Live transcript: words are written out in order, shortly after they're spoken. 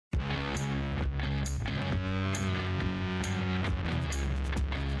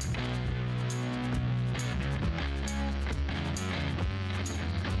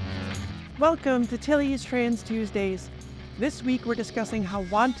Welcome to Tilly's Trans Tuesdays. This week we're discussing how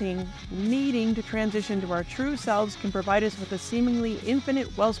needing to transition to our true selves can provide us with a seemingly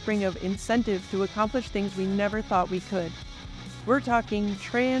infinite wellspring of incentive to accomplish things we never thought we could. We're talking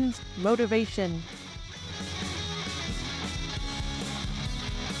trans motivation.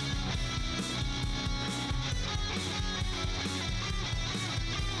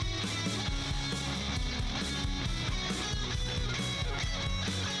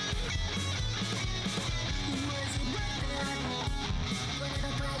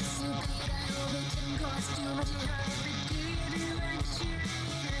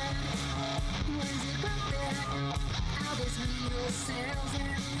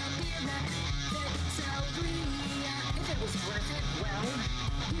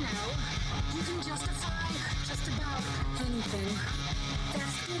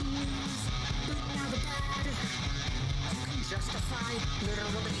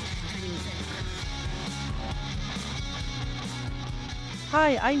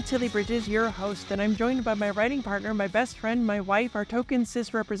 Hi, I'm Tilly Bridges, your host, and I'm joined by my writing partner, my best friend, my wife, our token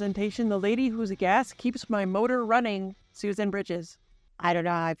cis representation, the lady whose gas keeps my motor running, Susan Bridges. I don't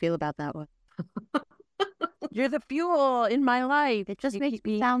know how I feel about that one. You're the fuel in my life. It just makes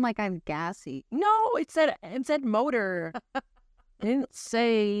me sound like I'm gassy. No, it said motor. It didn't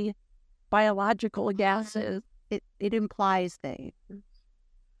say biological gases. It implies things.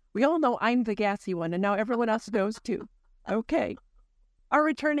 We all know I'm the gassy one, and now everyone else knows too. Okay. Our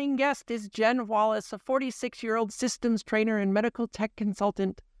returning guest is Jen Wallace, a 46-year-old systems trainer and medical tech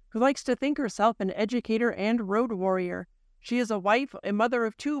consultant who likes to think herself an educator and road warrior. She is a wife, a mother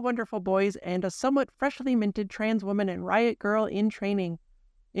of 2 wonderful boys, and a somewhat freshly minted trans woman and riot girl in training.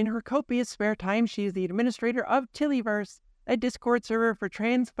 In her copious spare time, she is the administrator of Tillyverse, a Discord server for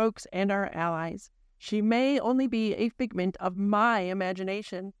trans folks and our allies. She may only be a figment of my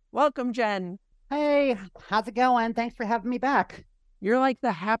imagination. Welcome, Jen. Hey, how's it going? Thanks for having me back. You're like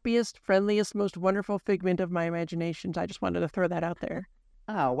the happiest, friendliest, most wonderful figment of my imagination. I just wanted to throw that out there.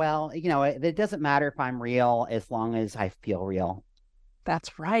 Oh, well, it doesn't matter if I'm real as long as I feel real.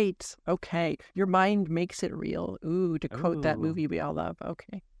 That's right. Okay. Your mind makes it real. Ooh, to quote that movie we all love.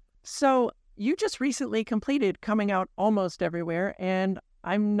 Okay. So you just recently completed Coming Out Almost Everywhere, and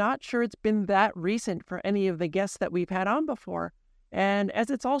I'm not sure it's been that recent for any of the guests that we've had on before. And as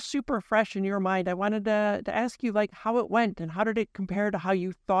it's all super fresh in your mind, I wanted to ask you, how it went and how did it compare to how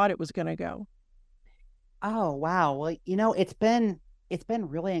you thought it was going to go? Oh, wow. Well, it's been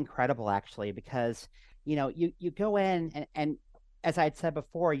really incredible, actually, because, you go in and as I'd said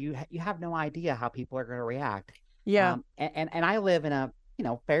before, you have no idea how people are going to react. Yeah. And I live in a,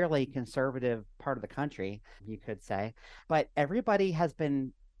 fairly conservative part of the country, you could say, but everybody has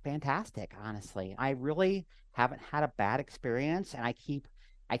been fantastic, honestly. I really haven't had a bad experience, and I keep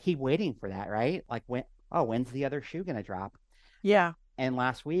waiting for that, right? Like when's the other shoe gonna drop? Yeah. And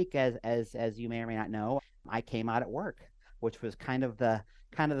last week, as you may or may not know, I came out at work, which was kind of the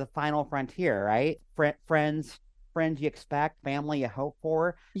final frontier, right? Friends you expect, family you hope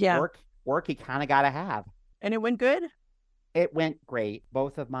for. Yeah. Work you kind of gotta have. And it went good? It went great.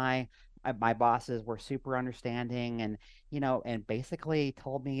 Both of my bosses were super understanding and basically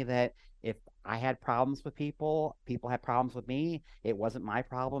told me that if I had problems with people had problems with me. It wasn't my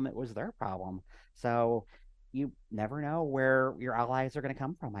problem. It was their problem. So you never know where your allies are going to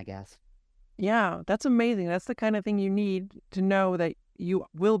come from, I guess. Yeah, that's amazing. That's the kind of thing you need to know that you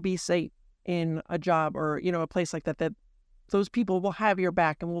will be safe in a job or, a place like that, that those people will have your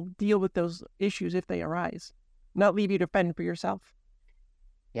back and will deal with those issues if they arise, not leave you to fend for yourself.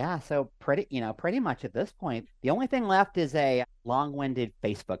 Yeah, so pretty much at this point, the only thing left is a long-winded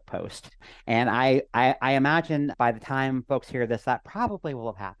Facebook post. And I imagine by the time folks hear this, that probably will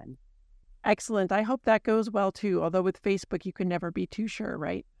have happened. Excellent. I hope that goes well too. Although with Facebook, you can never be too sure,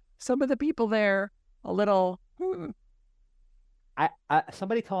 right? Some of the people there, a little.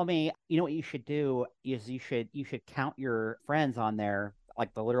 Somebody told me, what you should do is you should count your friends on there,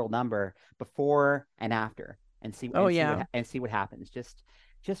 like the literal number before and after, and see. See what happens.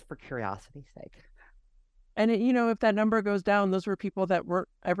 Just for curiosity's sake. And if that number goes down, those were people that weren't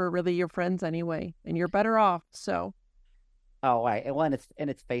ever really your friends anyway, and you're better off. So. Oh, right. Well, and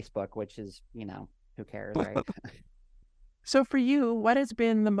it's Facebook, which is, who cares, right? So for you, what has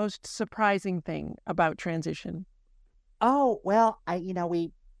been the most surprising thing about transition? Oh, well,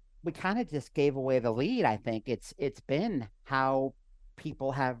 we kind of just gave away the lead. I think it's been how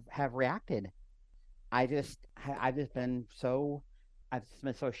people have reacted. I've just been so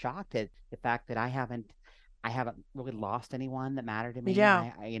shocked at the fact that I haven't really lost anyone that mattered to me.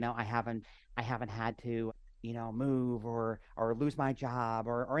 Yeah. I haven't had to move or lose my job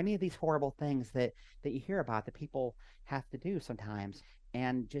or any of these horrible things that you hear about that people have to do sometimes.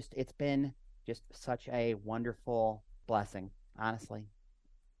 And just it's been just such a wonderful blessing, honestly.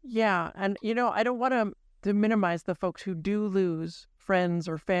 Yeah. And, I don't want to minimize the folks who do lose friends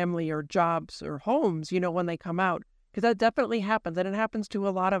or family or jobs or homes, when they come out, because that definitely happens and it happens to a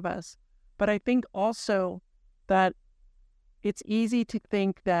lot of us. But I think also that it's easy to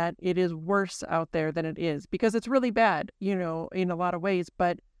think that it is worse out there than it is because it's really bad, in a lot of ways.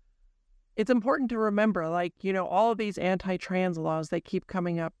 But it's important to remember, all of these anti-trans laws, they keep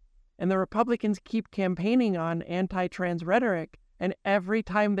coming up and the Republicans keep campaigning on anti-trans rhetoric. And every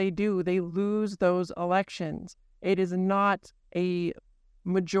time they do, they lose those elections. It is not a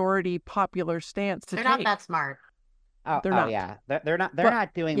majority popular stance to They're take. not that smart. They're not. Yeah. They're not. They're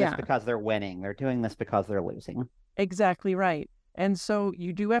not doing this because they're winning. They're doing this because they're losing. Exactly right. And so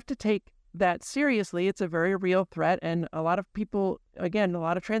you do have to take that seriously. It's a very real threat. And a lot of people, again, a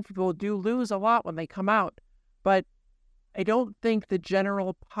lot of trans people do lose a lot when they come out. But I don't think the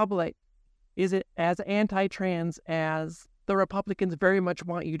general public is as anti-trans as the Republicans very much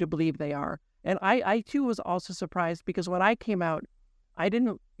want you to believe they are. And I too was also surprised because when I came out, I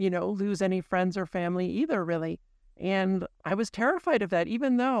didn't, lose any friends or family either, really. And I was terrified of that,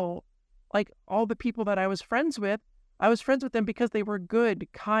 even though, all the people that I was friends with them because they were good,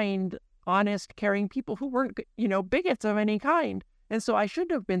 kind, honest, caring people who weren't, bigots of any kind. And so I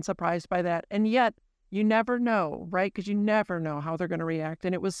shouldn't have been surprised by that. And yet, you never know, right? Because you never know how they're going to react.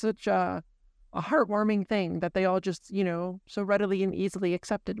 And it was such a heartwarming thing that they all just, so readily and easily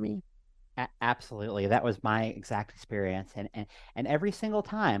accepted me. Absolutely. That was my exact experience. And every single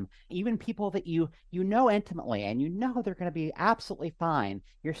time, even people that you know intimately and they're going to be absolutely fine,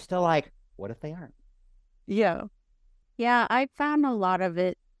 you're still like, what if they aren't? Yeah. Yeah, I found a lot of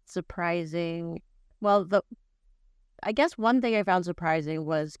it surprising. Well, I guess one thing I found surprising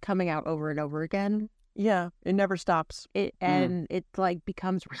was coming out over and over again. Yeah, it never stops. It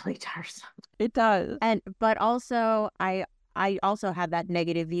becomes really tiresome. It does. But also I also had that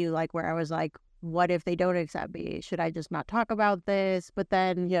negative view, where I was like, what if they don't accept me? Should I just not talk about this? But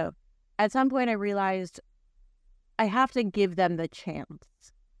then at some point I realized I have to give them the chance.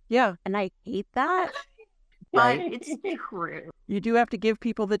 Yeah. And I hate that. But it's true. You do have to give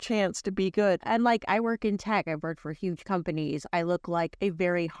people the chance to be good. And I work in tech. I've worked for huge companies. I look like a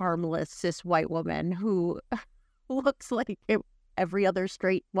very harmless cis white woman who looks like every other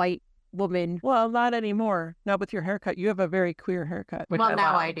straight white woman. Well, not anymore. Not with your haircut. You have a very queer haircut. Well,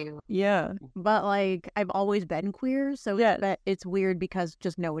 now I do. Yeah. But I've always been queer. So it's weird because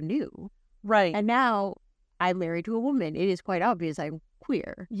just no one knew. Right. And now I'm married to a woman. It is quite obvious I'm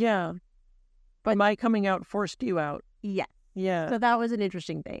queer. Yeah. But my coming out forced you out. Yes. Yeah. So that was an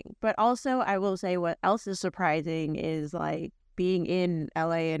interesting thing. But also, I will say what else is surprising is being in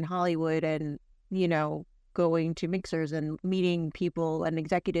LA and Hollywood and, going to mixers and meeting people and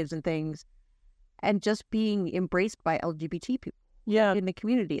executives and things and just being embraced by LGBT people in the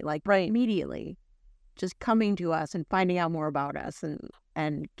community, right. Immediately. Just coming to us and finding out more about us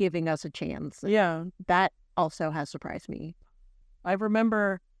and giving us a chance. Yeah. That also has surprised me. I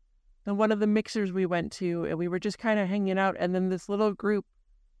remember one of the mixers we went to, and we were just kind of hanging out, and then this little group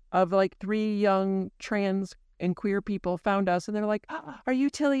of 3 young trans and queer people found us, and they're like, "Are you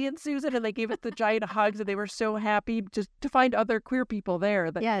Tilly and Susan?" And they gave us the giant hugs, and they were so happy just to find other queer people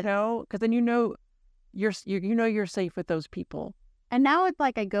there. That, because then you're safe with those people. And now it's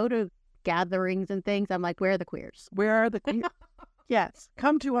I go to gatherings and things. I'm like, where are the queers? Where are the queers? Yes,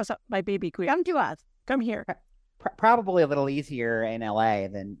 come to us, my baby queer. Come to us. Come here. Probably a little easier in LA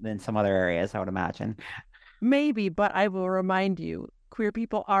than some other areas, I would imagine. Maybe, but I will remind you, queer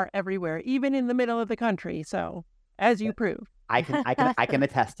people are everywhere, even in the middle of the country. So, as you proved, I can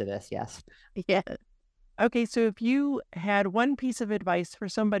attest to this. Yes. Yeah. Okay, so if you had one piece of advice for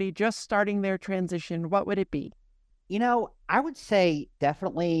somebody just starting their transition, what would it be? I would say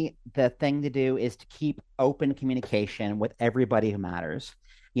definitely the thing to do is to keep open communication with everybody who matters.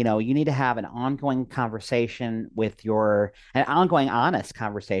 You need to have an ongoing conversation an ongoing honest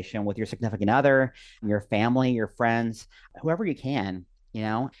conversation with your significant other, your family, your friends, whoever you can,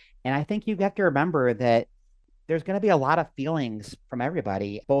 and I think you have to remember that there's going to be a lot of feelings from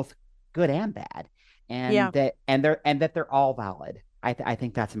everybody, both good and bad, and that they're all valid. I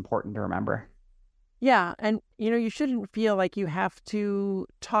think that's important to remember. Yeah. And, you shouldn't feel like you have to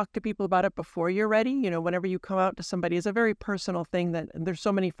talk to people about it before you're ready. Whenever you come out to somebody, it's a very personal thing and there's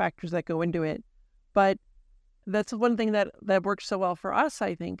so many factors that go into it. But that's one thing that works so well for us,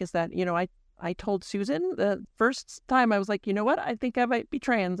 I think, is that, I told Susan the first time I was like, you know what, I think I might be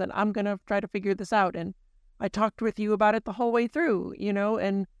trans and I'm going to try to figure this out. And I talked with you about it the whole way through,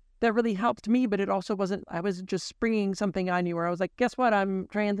 and that really helped me, but it also wasn't, I wasn't just springing something on you where I was like, guess what? I'm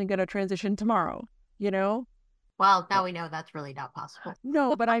trans and going to transition tomorrow, Well, now we know that's really not possible.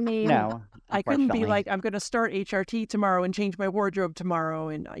 No, but I mean, No, I couldn't be unfortunately. like, I'm going to start HRT tomorrow and change my wardrobe tomorrow.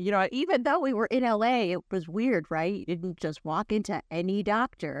 And, Even though we were in LA, it was weird, right? You didn't just walk into any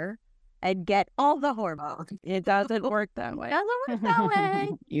doctor and get all the hormones. it doesn't work that way. Doesn't work that way.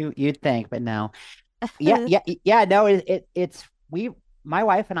 You'd think, but no. Yeah. No, it's my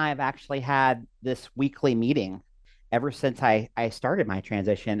wife and I have actually had this weekly meeting ever since I started my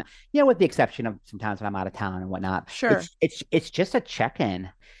transition, with the exception of sometimes when I'm out of town and whatnot. Sure. It's just a check-in.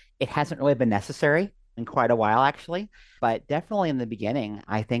 It hasn't really been necessary in quite a while, actually, but definitely in the beginning,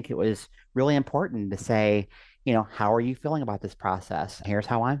 I think it was really important to say, how are you feeling about this process? Here's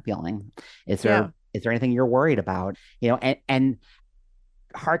how I'm feeling. Is there anything you're worried about? And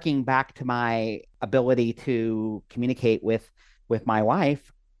harking back to my ability to communicate with my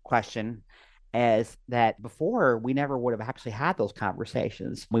wife question is that before we never would have actually had those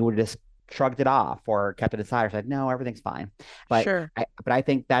conversations. We would have just shrugged it off or kept it aside or said, no, everything's fine. But Sure. I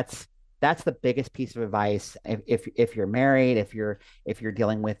think that's the biggest piece of advice. If you're married, if you're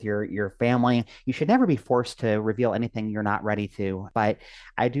dealing with your family, you should never be forced to reveal anything you're not ready to. But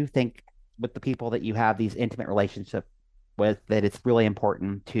I do think with the people that you have these intimate relationships with, that it's really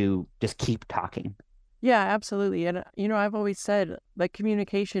important to just keep talking. Yeah, absolutely. And, I've always said like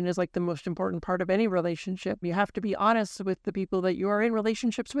communication is like the most important part of any relationship. You have to be honest with the people that you are in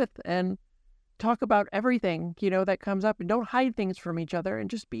relationships with and talk about everything, that comes up, and don't hide things from each other and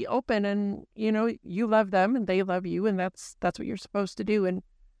just be open. And, you love them and they love you. And that's what you're supposed to do. And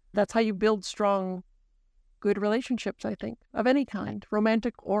that's how you build strong, good relationships, I think, of any kind,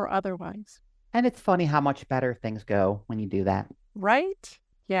 romantic or otherwise. And it's funny how much better things go when you do that. Right?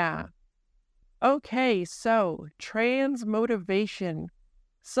 Yeah. Okay, so trans motivation.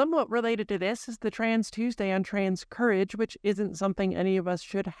 Somewhat related to this is the Trans Tuesday on Trans Courage, which isn't something any of us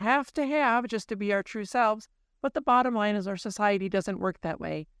should have to have just to be our true selves, but the bottom line is our society doesn't work that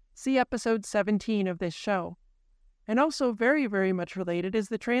way. See episode 17 of this show. And also very, very much related is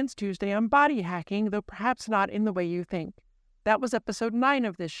the Trans Tuesday on body hacking, though perhaps not in the way you think. That was episode 9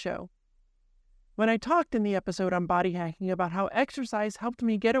 of this show. When I talked in the episode on body hacking about how exercise helped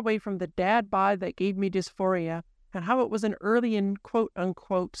me get away from the dad bod that gave me dysphoria, and how it was an early and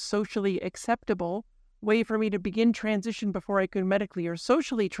quote-unquote socially acceptable way for me to begin transition before I could medically or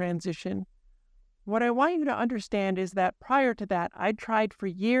socially transition, what I want you to understand is that prior to that, I'd tried for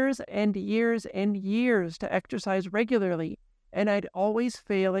years and years and years to exercise regularly, and I'd always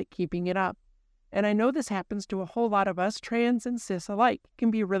fail at keeping it up. And I know this happens to a whole lot of us, trans and cis alike. It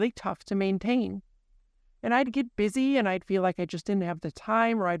can be really tough to maintain. And I'd get busy and I'd feel like I just didn't have the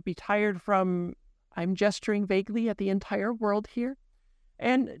time, or I'd be tired from, I'm gesturing vaguely at the entire world here,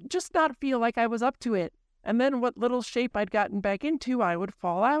 and just not feel like I was up to it. And then what little shape I'd gotten back into, I would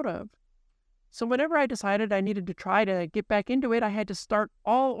fall out of. So whenever I decided I needed to try to get back into it, I had to start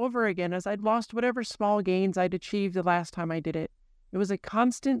all over again, as I'd lost whatever small gains I'd achieved the last time I did it. It was a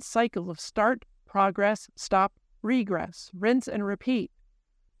constant cycle of start, progress, stop, regress, rinse, and repeat.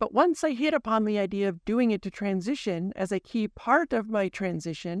 But once I hit upon the idea of doing it to transition as a key part of my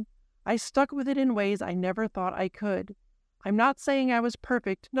transition, I stuck with it in ways I never thought I could. I'm not saying I was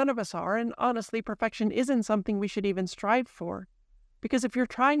perfect, none of us are, and honestly, perfection isn't something we should even strive for. Because if you're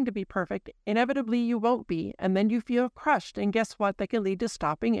trying to be perfect, inevitably you won't be, and then you feel crushed, and guess what? That can lead to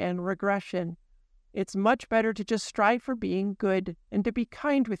stopping and regression. It's much better to just strive for being good and to be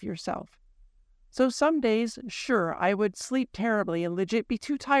kind with yourself. So some days, sure, I would sleep terribly and legit be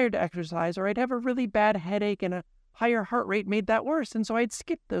too tired to exercise, or I'd have a really bad headache and a higher heart rate made that worse, and so I'd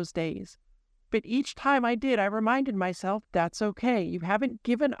skip those days. But each time I did, I reminded myself, that's okay. You haven't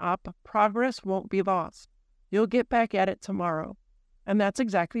given up. Progress won't be lost. You'll get back at it tomorrow. And that's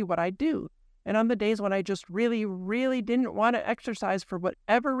exactly what I do. And on the days when I just really, really didn't want to exercise for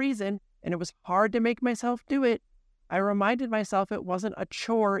whatever reason, and it was hard to make myself do it, I reminded myself it wasn't a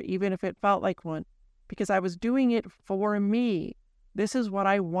chore, even if it felt like one, because I was doing it for me. This is what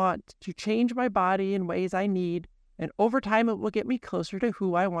I want, to change my body in ways I need, and over time it will get me closer to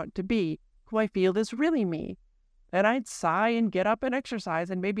who I want to be, who I feel is really me. And I'd sigh and get up and exercise,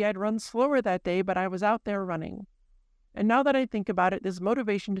 and maybe I'd run slower that day, but I was out there running. And now that I think about it, this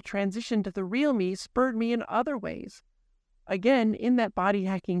motivation to transition to the real me spurred me in other ways. Again, in that body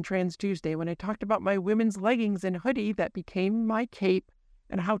hacking Trans Tuesday, when I talked about my women's leggings and hoodie that became my cape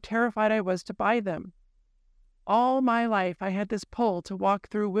and how terrified I was to buy them. All my life, I had this pull to walk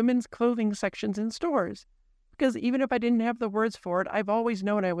through women's clothing sections in stores because even if I didn't have the words for it, I've always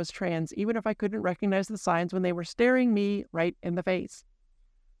known I was trans, even if I couldn't recognize the signs when they were staring me right in the face.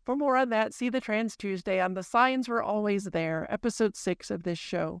 For more on that, see the Trans Tuesday on The Signs Were Always There, episode 6 of this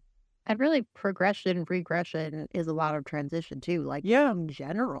show. And really, progression, regression is a lot of transition too, like Yeah. in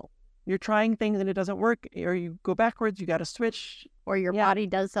general. You're trying things and it doesn't work, or you go backwards, you got to switch. Or your body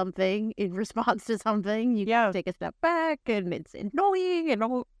does something in response to something. You take a step back and it's annoying and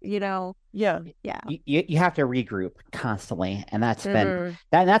all, Yeah. Yeah. You have to regroup constantly, and that's been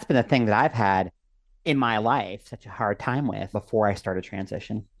that's been the thing that I've had in my life such a hard time with before I started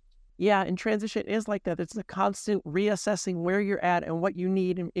transition. Yeah, and transition is like that. It's a constant reassessing where you're at and what you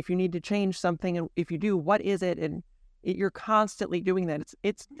need, and if you need to change something, and if you do, what is it? And you're constantly doing that.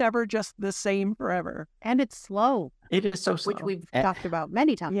 It's never just the same forever. And it's slow. It is so slow. Which we've talked about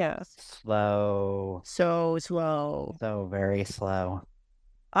many times. Yes. Slow. So slow. So very slow.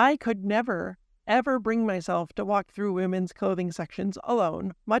 I could never, ever bring myself to walk through women's clothing sections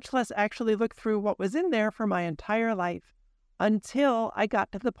alone, much less actually look through what was in there for my entire life, until I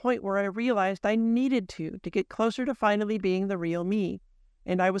got to the point where I realized I needed to get closer to finally being the real me.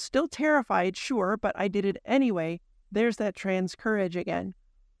 And I was still terrified, sure, but I did it anyway. There's that trans courage again.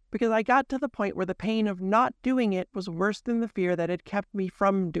 Because I got to the point where the pain of not doing it was worse than the fear that had kept me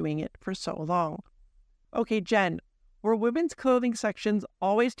from doing it for so long. Okay, Jen, were women's clothing sections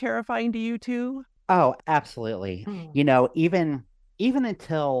always terrifying to you too? Oh, absolutely. You know, even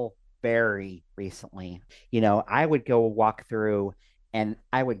until very recently, I would go walk through and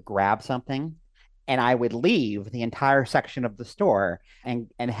I would grab something and I would leave the entire section of the store and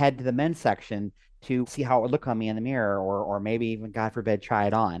head to the men's section to see how it would look on me in the mirror, or maybe even, God forbid, try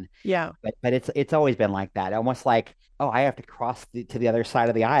it on. Yeah. But it's always been like that. Almost like, oh, I have to cross to the other side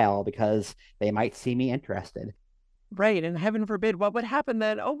of the aisle because they might see me interested. Right. And heaven forbid, what would happen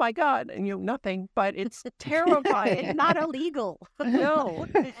then? Oh my God. And nothing, but it's terrifying. It's not illegal. No.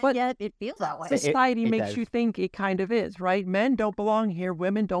 But yet it feels that way. Society it makes does. you think it kind of is, right? Men don't belong here.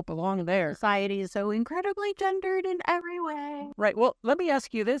 Women don't belong there. Society is so incredibly gendered in every way. Right. Well, let me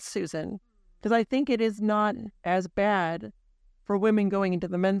ask you this, Susan, because I think it is not as bad for women going into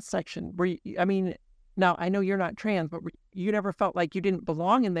the men's section. Now I know you're not trans, but you never felt like you didn't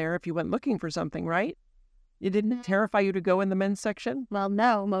belong in there if you went looking for something, right? It didn't terrify you to go in the men's section? Well,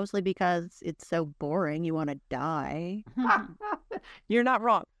 no, mostly because it's so boring. You want to die. You're not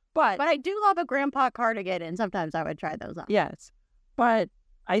wrong. But I do love a grandpa cardigan, and sometimes I would try those on. yes. But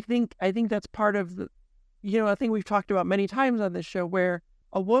I think that's part of the, a thing we've talked about many times on this show, where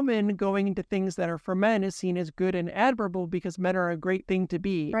a woman going into things that are for men is seen as good and admirable because men are a great thing to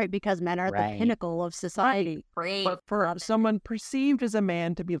be. Right, because men are Right. the pinnacle of society. Great. But for someone perceived as a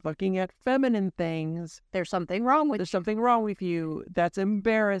man to be looking at feminine things, There's something wrong with there's something wrong with you. That's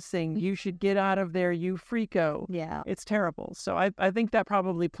embarrassing. You should get out of there, you freako. Yeah. It's terrible. So I think that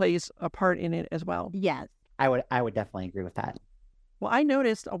probably plays a part in it as well. Yes. I would definitely agree with that. Well, I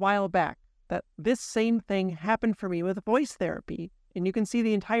noticed a while back that this same thing happened for me with voice therapy. And you can see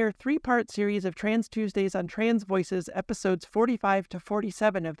the entire 3-part series of Trans Tuesdays on Trans Voices, episodes 45 to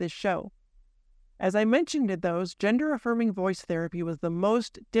 47 of this show. As I mentioned in those, gender-affirming voice therapy was the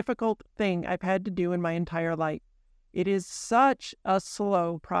most difficult thing I've had to do in my entire life. It is such a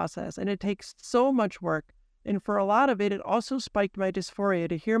slow process, and it takes so much work. And for a lot of it, it also spiked my dysphoria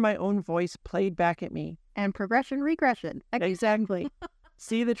to hear my own voice played back at me. And progression, regression. Exactly.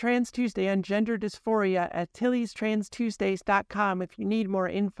 See the Trans Tuesday on gender dysphoria at tillystranstuesdays.com if you need more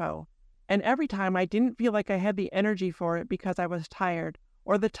info. And every time I didn't feel like I had the energy for it because I was tired,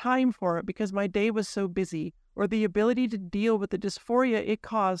 or the time for it because my day was so busy, or the ability to deal with the dysphoria it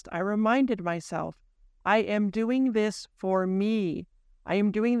caused, I reminded myself, I am doing this for me. I am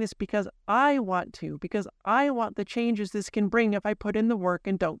doing this because I want to, because I want the changes this can bring if I put in the work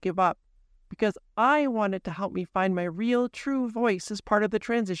and don't give up. Because I want it to help me find my real, true voice as part of the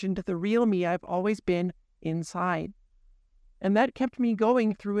transition to the real me I've always been inside. And that kept me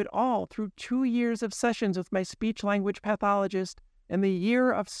going through it all, through 2 years of sessions with my speech-language pathologist and the year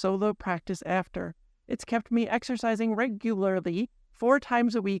of solo practice after. It's kept me exercising regularly, 4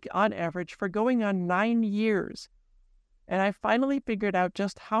 times a week on average, for going on 9 years. And I finally figured out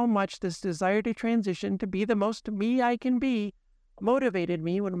just how much this desire to transition to be the most me I can be motivated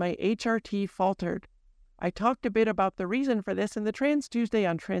me when my HRT faltered. I talked a bit about the reason for this in the Trans Tuesday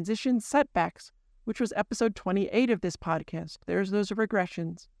on Transition Setbacks, which was episode 28 of this podcast. There's those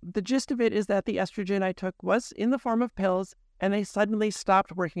regressions. The gist of it is that the estrogen I took was in the form of pills, and they suddenly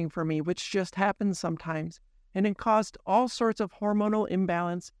stopped working for me, which just happens sometimes, and it caused all sorts of hormonal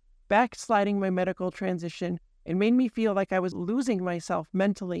imbalance, backsliding my medical transition, and made me feel like I was losing myself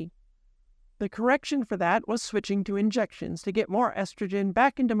mentally. The correction for that was switching to injections to get more estrogen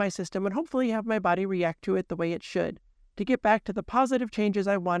back into my system and hopefully have my body react to it the way it should, to get back to the positive changes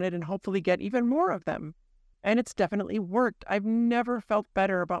I wanted and hopefully get even more of them. And it's definitely worked. I've never felt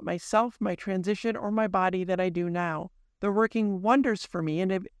better about myself, my transition, or my body than I do now. They're working wonders for me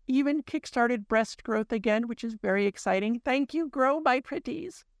and have even kickstarted breast growth again, which is very exciting. Thank you, Grow My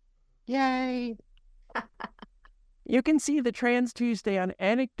Pretties. Yay! You can see the Trans Tuesday on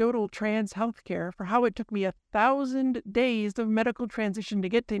Anecdotal Trans Healthcare for how it took me 1,000 days of medical transition to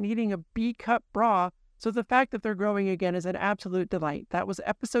get to needing a B-cup bra, so the fact that they're growing again is an absolute delight. That was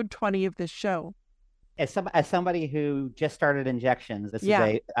episode 20 of this show. As somebody who just started injections, this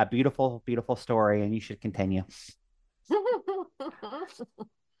is a beautiful, beautiful story, and you should continue.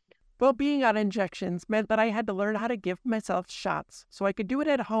 Well, being on injections meant that I had to learn how to give myself shots so I could do it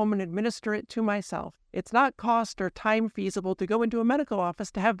at home and administer it to myself. It's not cost or time feasible to go into a medical office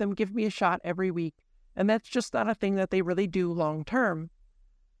to have them give me a shot every week, and that's just not a thing that they really do long term.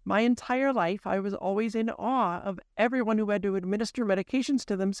 My entire life, I was always in awe of everyone who had to administer medications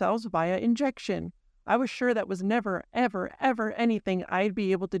to themselves via injection. I was sure that was never, ever, ever anything I'd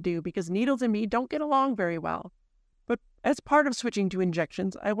be able to do because needles and me don't get along very well. But as part of switching to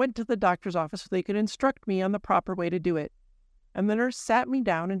injections, I went to the doctor's office so they could instruct me on the proper way to do it. And the nurse sat me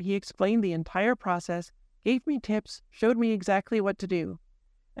down and he explained the entire process, gave me tips, showed me exactly what to do.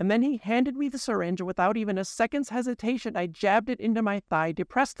 And then he handed me the syringe. Without even a second's hesitation, I jabbed it into my thigh,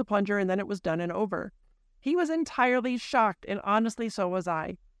 depressed the plunger, and then it was done and over. He was entirely shocked, and honestly, so was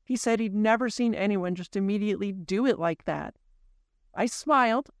I. He said he'd never seen anyone just immediately do it like that. I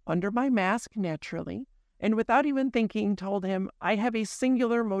smiled, under my mask naturally, and without even thinking told him I have a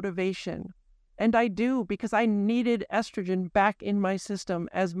singular motivation. And I do, because I needed estrogen back in my system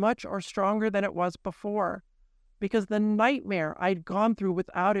as much or stronger than it was before. Because the nightmare I'd gone through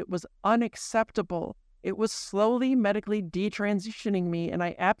without it was unacceptable. It was slowly medically detransitioning me, and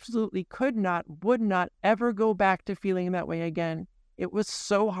I absolutely could not, would not ever go back to feeling that way again. It was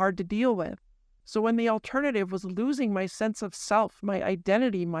so hard to deal with. So when the alternative was losing my sense of self, my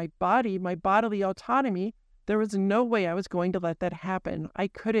identity, my body, my bodily autonomy, there was no way I was going to let that happen. I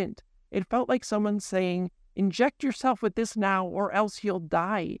couldn't. It felt like someone saying, inject yourself with this now or else you'll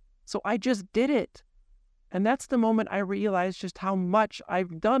die. So I just did it. And that's the moment I realized just how much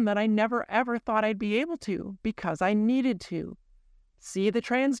I've done that I never ever thought I'd be able to, because I needed to. See the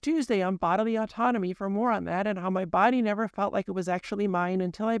Trans Tuesday on bodily autonomy for more on that and how my body never felt like it was actually mine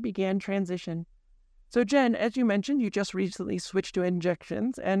until I began transition. So Jen, as you mentioned, you just recently switched to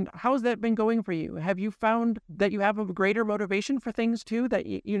injections, and how's that been going for you? Have you found that you have a greater motivation for things too that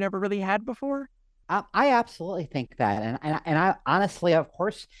you never really had before? I absolutely think that. And I honestly, of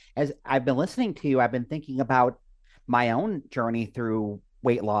course, as I've been listening to you, I've been thinking about my own journey through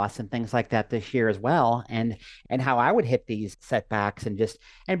weight loss and things like that this year as well, and how I would hit these setbacks and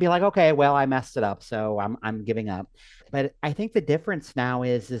be like, okay, well, I messed it up, so I'm giving up. But I think the difference now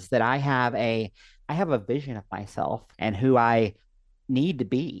is that I have a vision of myself and who I need to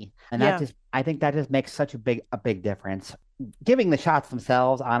be, and I think that just makes such a big difference. Giving the shots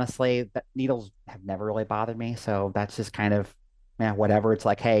themselves, honestly, the needles have never really bothered me, so that's just kind of whatever. It's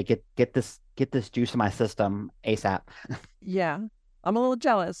like, hey, get this juice in my system ASAP. Yeah. I'm a little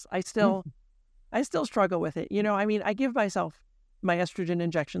jealous. I still struggle with it. I give myself my estrogen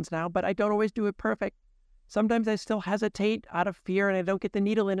injections now, but I don't always do it perfect. Sometimes I still hesitate out of fear and I don't get the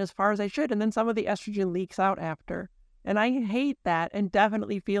needle in as far as I should. And then some of the estrogen leaks out after. And I hate that and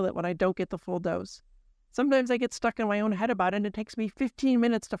definitely feel it when I don't get the full dose. Sometimes I get stuck in my own head about it and it takes me 15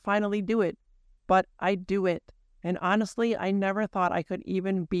 minutes to finally do it. But I do it. And honestly, I never thought I could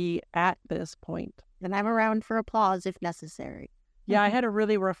even be at this point. And I'm around for applause if necessary. Yeah, I had a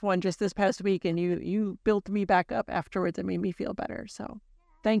really rough one just this past week, and you built me back up afterwards and made me feel better. So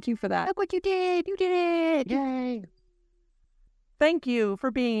thank you for that. Look what you did. You did it. Yay. Thank you for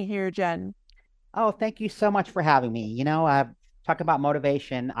being here, Jen. Oh, thank you so much for having me. Talk about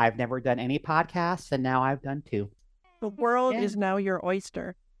motivation. I've never done any podcasts, and now I've done 2. The world is now your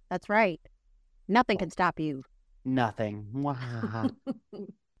oyster. That's right. Nothing can stop you. Nothing. Wow.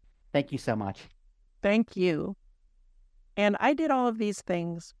 Thank you so much. Thank you. And I did all of these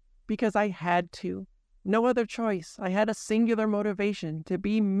things because I had to. No other choice. I had a singular motivation to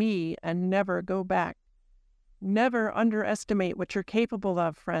be me and never go back. Never underestimate what you're capable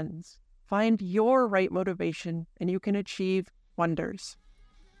of, friends. Find your right motivation and you can achieve wonders.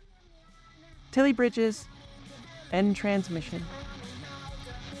 Tilly Bridges, end transmission.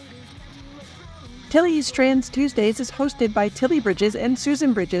 Tilly's Trans Tuesdays is hosted by Tilly Bridges and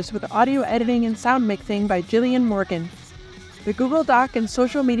Susan Bridges with audio editing and sound mixing by Jillian Morgan. The Google Doc and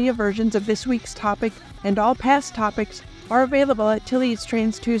social media versions of this week's topic and all past topics are available at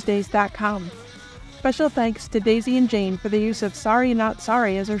Tillie'sTransTuesdays.com. Special thanks to Daisy and Jane for the use of Sorry Not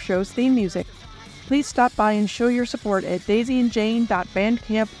Sorry as our show's theme music. Please stop by and show your support at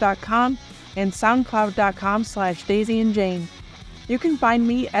daisyandjane.bandcamp.com and soundcloud.com/daisyandjane. You can find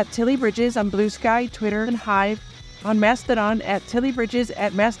me at Tilly Bridges on Blue Sky, Twitter, and Hive, on Mastodon at tillybridges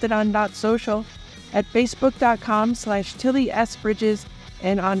at mastodon.social, at facebook.com/TillySBridges,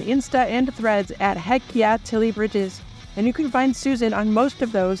 and on Insta and Threads at Heck Yeah Tilly Bridges. And you can find Susan on most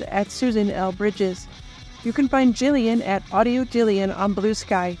of those at Susan L. Bridges. You can find Jillian at Audio Jillian on Blue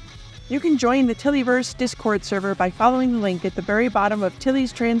Sky. You can join the Tillyverse Discord server by following the link at the very bottom of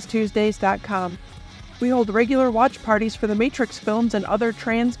Tillie'sTransTuesdays.com. We hold regular watch parties for the Matrix films and other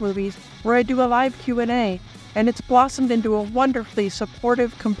trans movies where I do a live Q&A, and it's blossomed into a wonderfully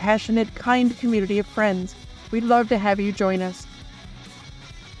supportive, compassionate, kind community of friends. We'd love to have you join us.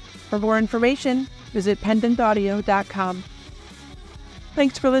 For more information, visit pendantaudio.com.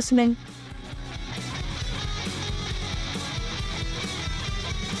 Thanks for listening.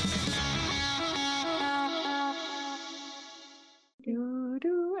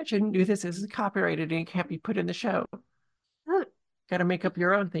 I shouldn't do this. This is copyrighted and it can't be put in the show. Oh. Got to make up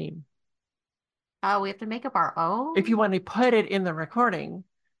your own theme. We have to make up our own? If you want to put it in the recording,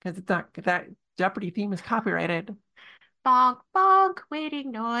 because it's not, that Jeopardy theme is copyrighted. Bonk, bonk,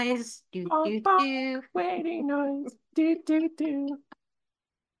 waiting noise. Do, Bonk, do, bonk, do. waiting noise. Do, do, do.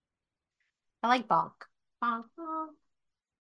 I like bonk. Bonk, bonk.